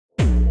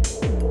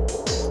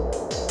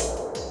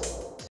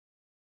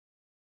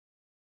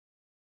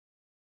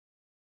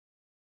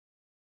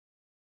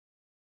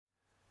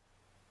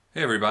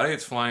Hey everybody,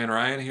 it's Flyin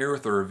Ryan here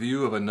with a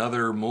review of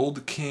another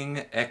Mould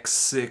King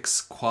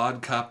X6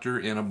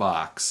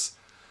 Quadcopter-In-A-Box.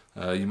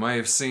 You might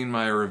have seen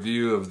my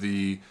review of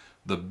the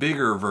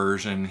bigger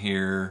version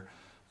here.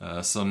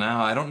 So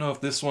now I don't know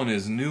if this one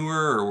is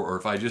newer or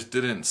if I just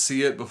didn't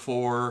see it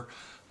before,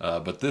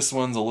 but this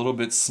one's a little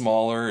bit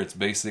smaller. It's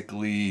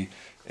basically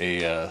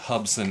a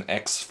Hubsan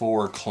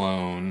X4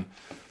 clone.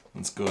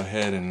 Let's go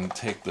ahead and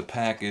take the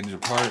package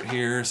apart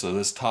here. So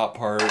this top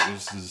part,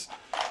 this is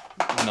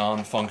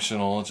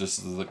non-functional,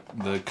 just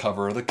the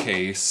cover of the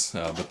case,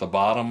 but the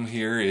bottom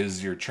here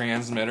is your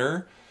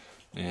transmitter,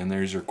 and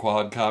there's your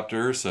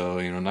quadcopter. So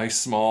nice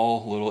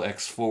small little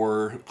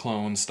X4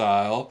 clone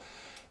style.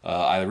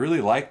 I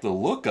really like the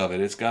look of it.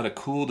 It's got a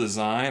cool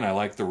design. I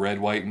like the red,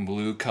 white, and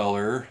blue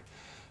color.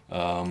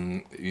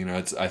 I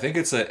think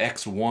it's a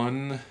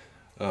X1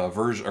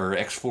 version, or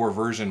X4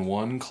 version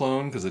 1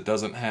 clone, because it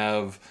doesn't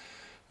have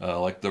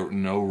like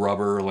no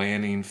rubber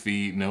landing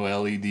feet, no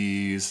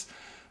LEDs.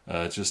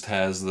 It just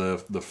has the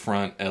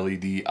front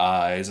LED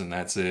eyes, and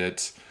that's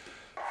it.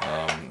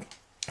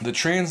 The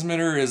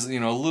transmitter is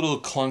a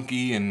little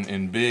clunky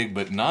and big,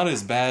 but not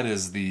as bad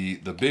as the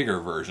bigger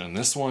version.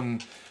 This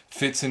one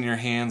fits in your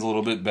hands a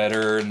little bit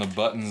better, and the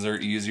buttons are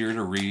easier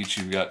to reach.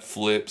 You've got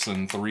flips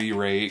and 3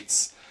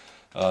 rates.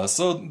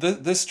 So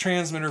this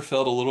transmitter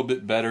felt a little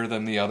bit better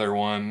than the other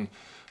one.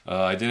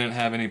 I didn't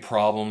have any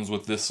problems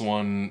with this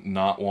one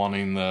not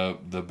wanting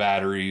the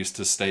batteries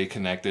to stay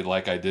connected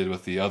like I did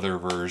with the other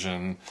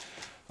version.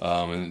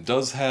 And it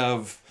does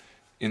have,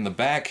 in the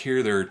back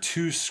here, there are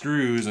 2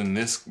 screws, and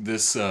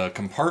this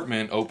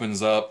compartment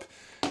opens up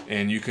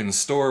and you can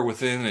store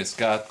within. It's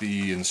got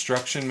the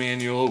instruction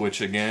manual,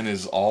 which again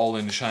is all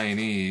in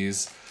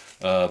Chinese,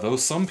 though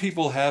some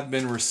people have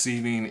been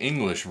receiving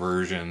English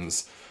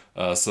versions.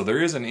 So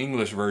there is an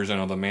English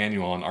version of the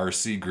manual on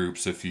RC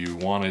groups if you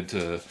wanted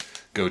to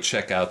go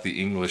check out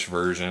the English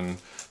version.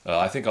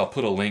 I think I'll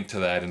put a link to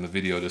that in the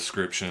video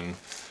description.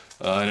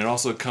 And it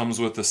also comes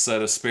with a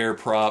set of spare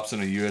props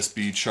and a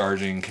USB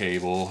charging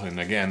cable,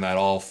 and again that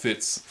all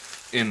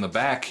fits in the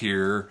back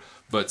here.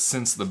 But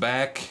since the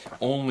back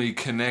only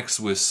connects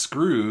with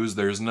screws,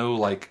 there's no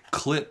like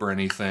clip or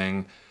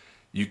anything,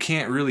 you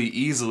can't really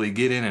easily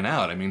get in and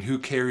out. I mean, who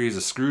carries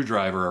a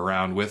screwdriver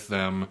around with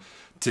them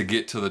to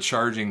get to the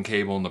charging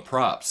cable and the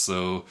props?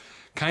 So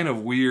kind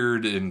of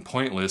weird and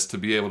pointless to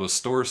be able to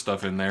store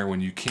stuff in there when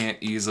you can't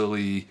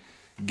easily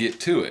get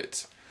to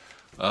it.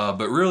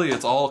 But really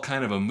it's all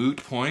kind of a moot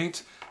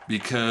point,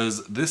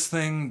 because this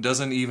thing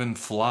doesn't even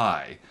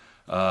fly.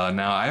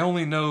 Now I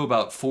only know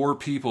about 4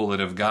 people that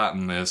have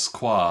gotten this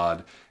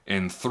quad,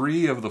 and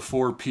 3 of the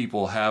 4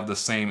 people have the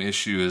same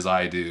issue as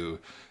I do.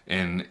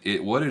 And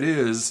what it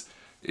is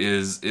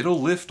it'll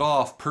lift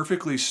off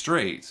perfectly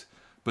straight,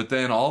 but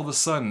then all of a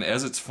sudden,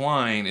 as it's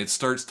flying, it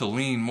starts to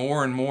lean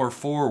more and more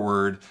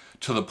forward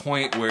to the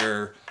point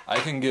where I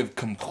can give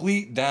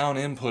complete down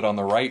input on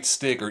the right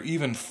stick, or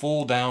even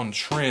full down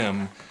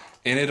trim,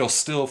 and it'll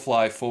still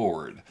fly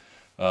forward.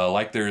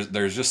 Like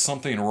there's just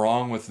something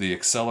wrong with the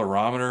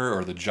accelerometer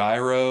or the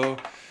gyro.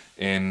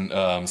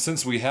 And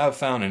since we have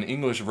found an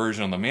English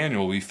version of the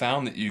manual, we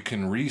found that you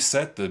can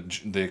reset the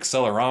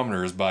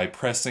accelerometers by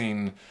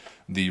pressing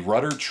the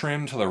rudder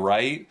trim to the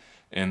right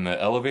and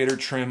the elevator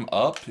trim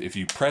up. If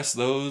you press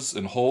those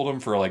and hold them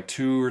for like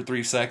 2 or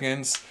 3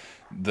 seconds,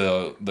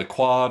 the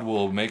quad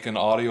will make an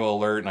audio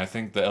alert, and I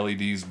think the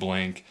LEDs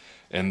blink,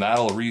 and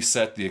that'll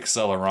reset the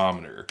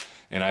accelerometer.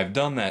 And I've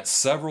done that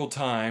several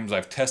times.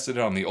 I've tested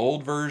it on the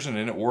old version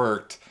and it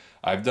worked.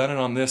 I've done it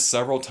on this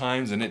several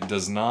times and it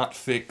does not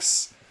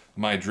fix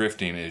my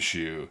drifting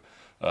issue.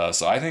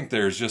 So I think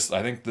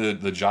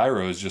the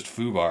gyro is just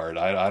foobarred.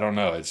 I don't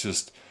know.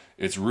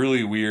 It's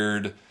really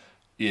weird.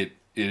 It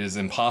is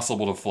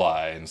impossible to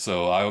fly, and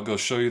so I will go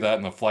show you that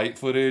in the flight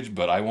footage,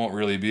 but I won't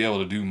really be able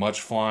to do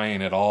much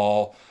flying at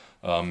all.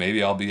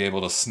 Maybe I'll be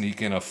able to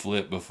sneak in a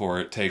flip before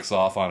it takes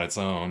off on its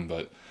own,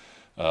 but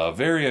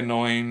very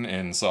annoying.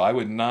 And so I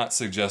would not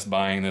suggest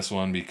buying this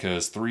one,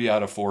 because 3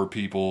 out of 4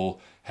 people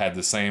had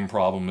the same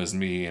problem as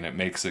me, and it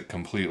makes it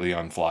completely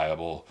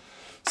unflyable.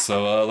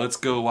 So let's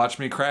go watch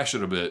me crash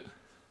it a bit.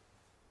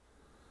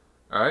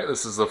 Alright,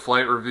 this is a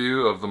flight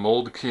review of the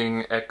Mould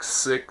King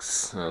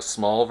X6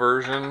 small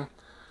version.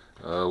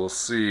 We'll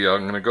see.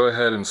 I'm going to go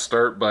ahead and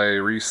start by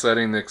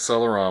resetting the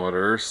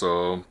accelerometer.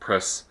 So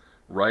press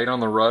right on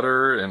the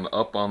rudder and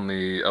up on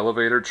the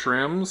elevator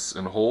trims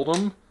and hold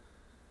them.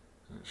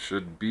 It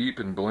should beep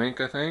and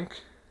blink, I think.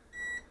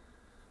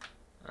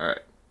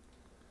 Alright.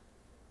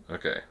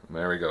 Okay,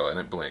 there we go, and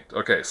it blinked.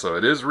 Okay, so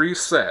it is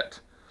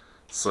reset.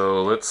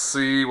 So let's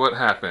see what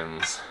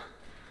happens.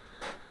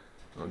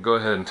 I'll go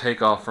ahead and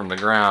take off from the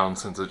ground,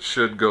 since it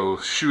should go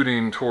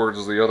shooting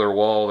towards the other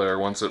wall there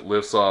once it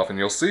lifts off. And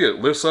you'll see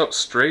it lifts up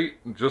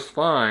straight just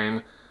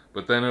fine,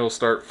 but then it'll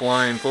start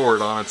flying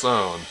forward on its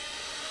own.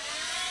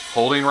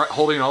 Holding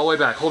all the way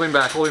back, holding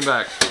back.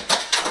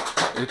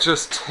 It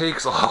just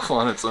takes off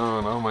on its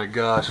own. Oh my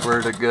gosh,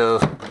 where'd it go?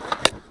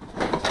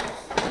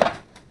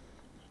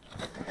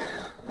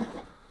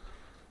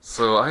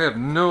 So I have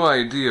no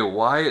idea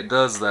why it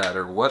does that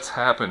or what's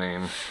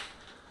happening.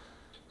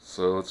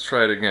 So let's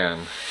try it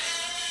again.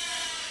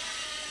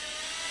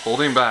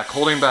 Holding back,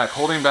 holding back,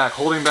 holding back,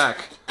 holding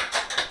back.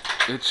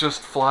 It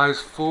just flies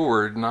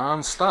forward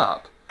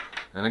non-stop.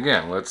 And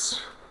again,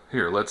 let's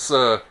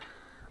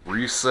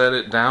reset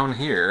it down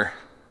here.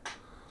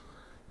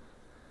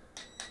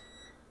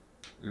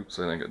 Oops,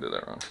 I think I did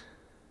that wrong.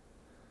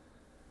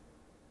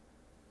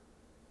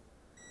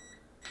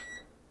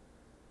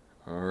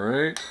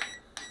 Alright,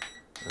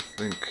 I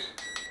think,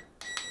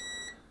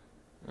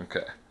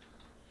 okay.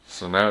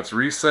 So now it's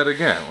reset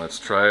again. Let's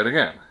try it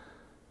again.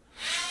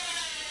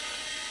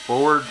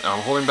 Forward,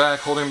 I'm holding back,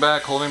 holding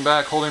back, holding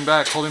back, holding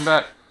back, holding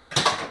back.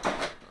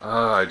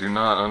 I do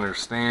not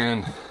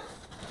understand.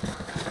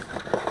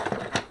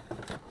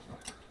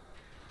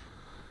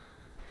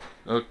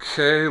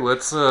 Okay,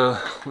 let's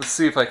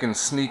see if I can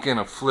sneak in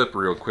a flip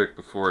real quick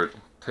before it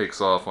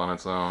takes off on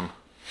its own.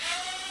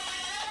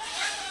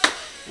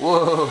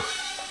 Whoa!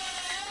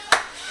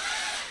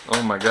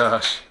 Oh my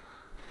gosh.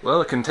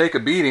 Well, it can take a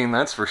beating,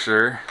 that's for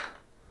sure.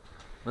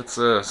 Let's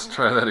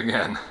try that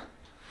again.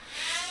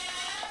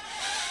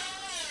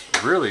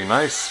 Really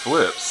nice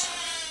flips.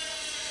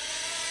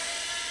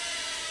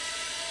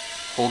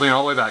 Holding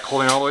all the way back,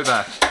 holding all the way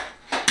back.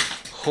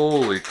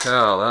 Holy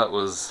cow, that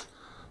was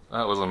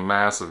a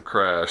massive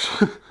crash.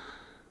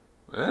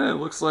 It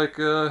looks like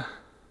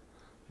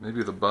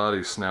maybe the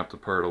body snapped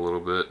apart a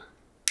little bit.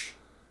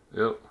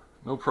 Yep,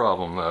 no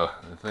problem though,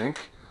 I think.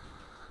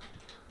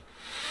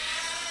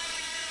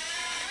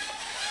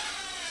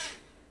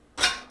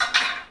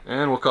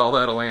 And we'll call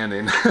that a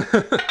landing.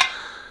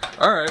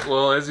 Alright,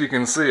 well, as you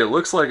can see, it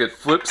looks like it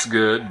flips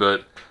good,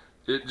 but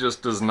it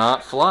just does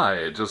not fly.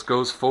 It just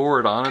goes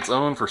forward on its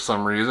own for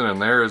some reason,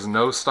 and there is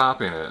no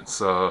stopping it.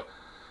 So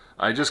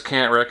I just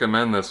can't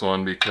recommend this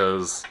one,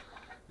 because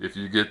if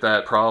you get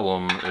that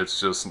problem,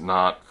 it's just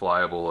not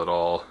flyable at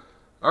all.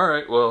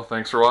 Alright, well,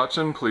 thanks for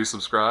watching. Please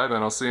subscribe,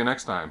 and I'll see you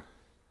next time.